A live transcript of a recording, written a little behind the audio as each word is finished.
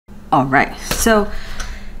All right, so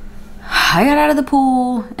I got out of the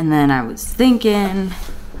pool and then I was thinking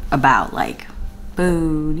about like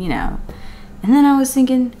food, you know, and then I was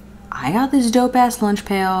thinking I got this dope ass lunch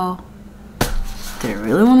pail that I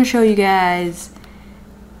really want to show you guys.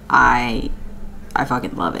 I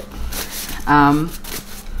fucking love it.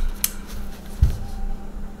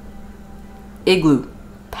 Igloo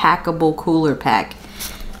Packable cooler pack.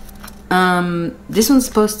 This one's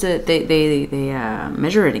supposed to, they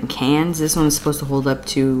measure it in cans. This one's supposed to hold up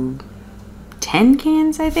to 10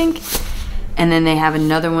 cans, I think. And then they have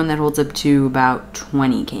another one that holds up to about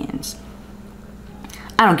 20 cans.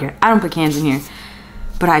 I don't care. I don't put cans in here.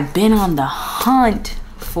 But I've been on the hunt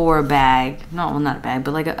for a bag. No, well, not a bag,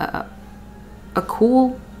 but like a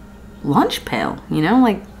cool lunch pail, you know?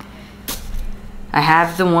 Like, I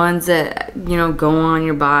have the ones that, you know, go on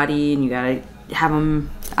your body and you gotta have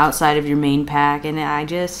them outside of your main pack, and I'm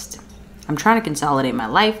trying to consolidate my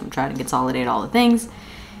life. I'm trying to consolidate all the things,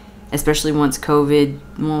 especially once COVID,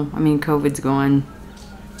 well, I mean, COVID's going,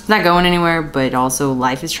 it's not going anywhere, but also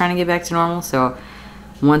life is trying to get back to normal. So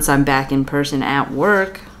once I'm back in person at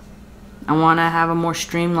work, I want to have a more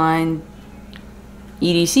streamlined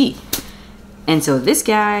EDC. And so this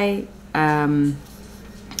guy, the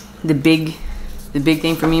big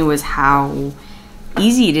thing for me was how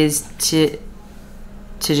easy it is to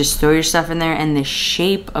just throw your stuff in there, and the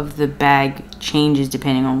shape of the bag changes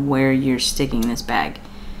depending on where you're sticking this bag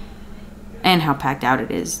and how packed out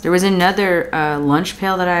it is. There was another lunch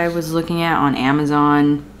pail that I was looking at on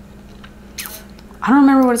Amazon. I don't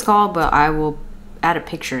remember what it's called, but I will add a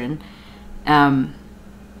picture in. And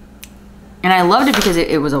I loved it because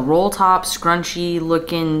it was a roll top, scrunchy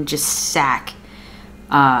looking just sack.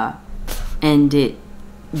 And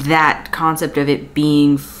that concept of it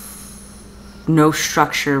being no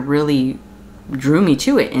structure really drew me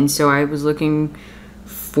to it. And so I was looking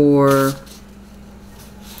for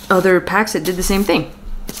other packs that did the same thing.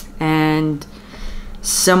 And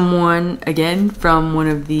someone, again, from one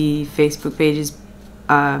of the Facebook pages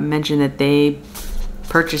mentioned that they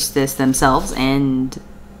purchased this themselves and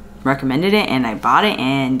recommended it, and I bought it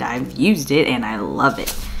and I've used it and I love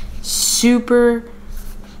it. Super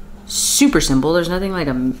simple. There's nothing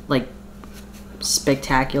like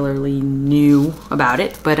spectacularly new about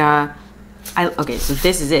it, but okay, so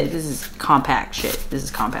this is it. This is compact shit. This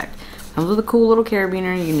is compact. Comes with a cool little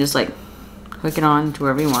carabiner. You can just like hook it on to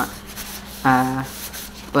wherever you want.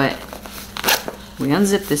 But we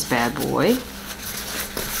unzip this bad boy,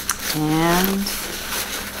 and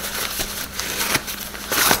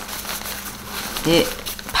it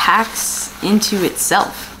packs into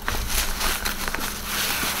itself.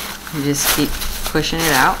 You just keep pushing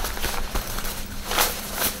it out.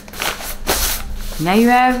 Now you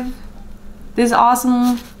have this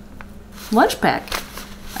awesome lunch pack.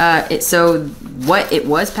 So what it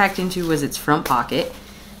was packed into was its front pocket,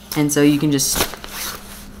 and so you can just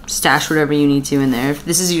stash whatever you need to in there. If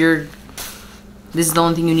this is the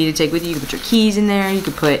only thing you need to take with you. You can put your keys in there. You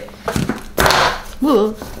could put,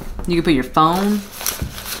 your phone.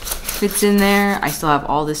 Fits in there. I still have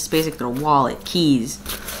all this space, like little wallet, keys,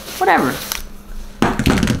 whatever.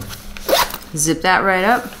 Zip that right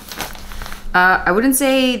up. I wouldn't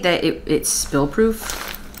say that it's spill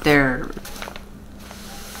proof. There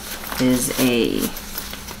is a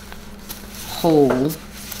hole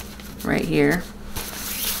right here.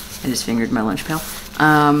 I just fingered my lunch pail.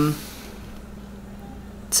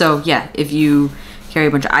 So yeah, if you carry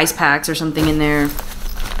a bunch of ice packs or something in there,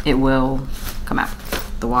 it will come out.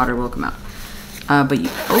 The water will come out. But you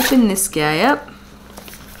open this guy up.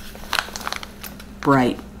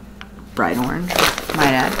 Bright orange,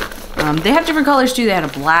 might add. They have different colors too. They had a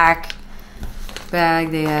black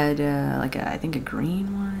bag. They had I think a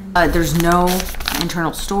green one. There's no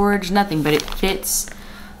internal storage, nothing, but it fits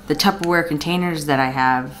the Tupperware containers that I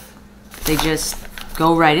have. They just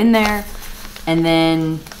go right in there. And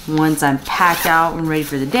then once I'm packed out and ready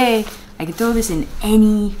for the day, I can throw this in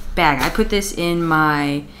any bag. I put this in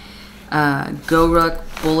my Youre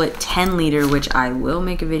Bullet 10 liter, which I will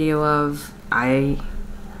make a video of. I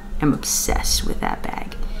am obsessed with that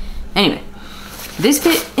bag. Anyway, this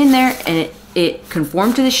fit in there, and it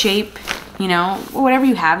conformed to the shape. You know, whatever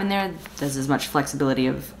you have in there, there's as much flexibility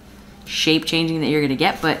of shape changing that you're gonna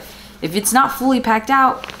get. But if it's not fully packed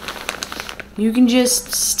out, you can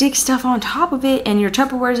just stick stuff on top of it, and your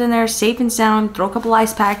Tupperware's in there, safe and sound. Throw a couple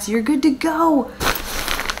ice packs, you're good to go.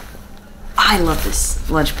 I love this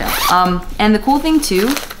lunch pail. And the cool thing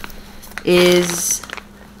too is,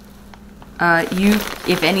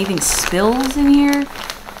 if anything spills in here,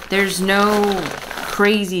 there's no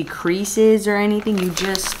crazy creases or anything. You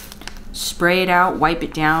just spray it out, wipe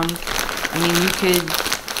it down. I mean, you could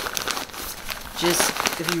just,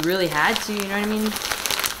 if you really had to, you know what I mean?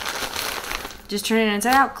 Just turn it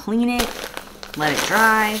inside out, clean it, let it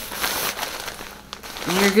dry,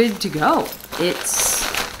 and you're good to go.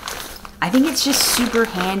 I think it's just super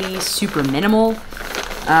handy, super minimal,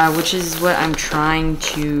 which is what I'm trying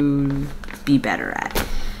to be better at.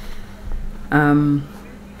 And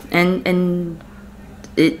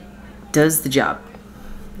it does the job.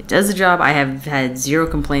 It does the job. I have had 0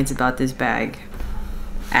 complaints about this bag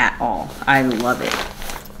at all. I love it.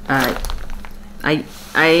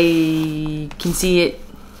 I can see it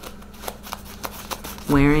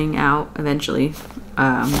wearing out eventually.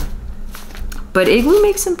 But Igloo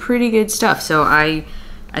makes some pretty good stuff. So I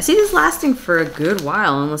see this lasting for a good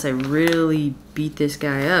while unless I really beat this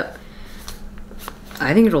guy up.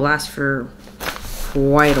 I think it'll last for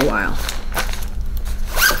quite a while.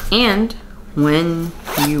 And when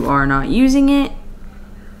you are not using it,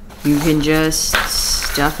 you can just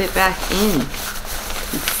stuff it back in.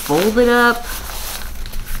 You fold it up,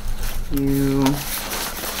 you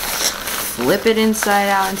flip it inside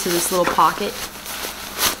out into this little pocket,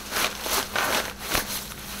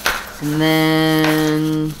 and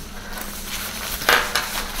then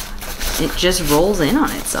it just rolls in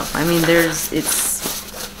on itself. I mean, it's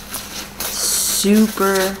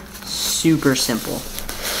super, super simple.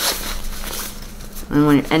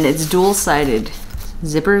 And it's dual-sided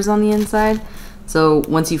zippers on the inside. So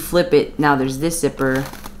once you flip it, now there's this zipper,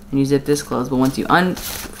 and you zip this closed. But once you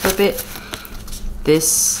unflip it,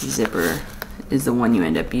 this zipper is the one you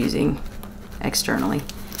end up using externally.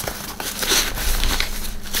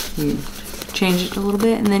 You change it a little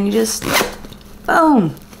bit, and then you just,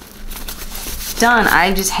 boom, done.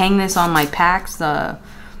 I just hang this on my packs. I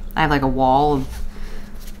have like a wall of,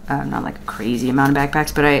 not like a crazy amount of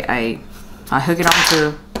backpacks, but I hook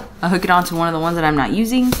it onto one of the ones that I'm not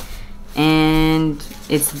using, and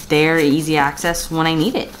it's there, easy access when I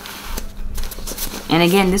need it. And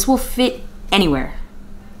again, this will fit anywhere.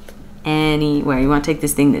 Anywhere. You want to take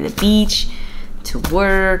this thing to the beach, to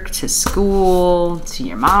work, to school, to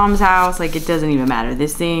your mom's house, like it doesn't even matter.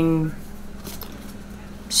 This thing,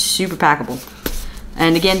 super packable.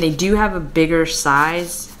 And again, they do have a bigger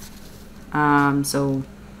size. So,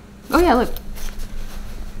 oh yeah, look.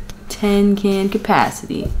 10 can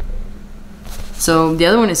capacity. So the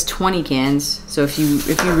other one is 20 cans. So if you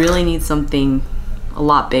really need something a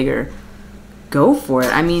lot bigger, go for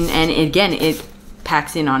it. I mean, and again, it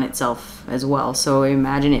packs in on itself as well. So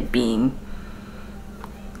imagine it being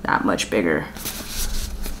that much bigger.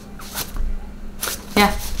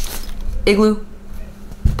 Yeah, Igloo,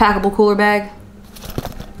 packable cooler bag.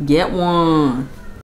 Get one.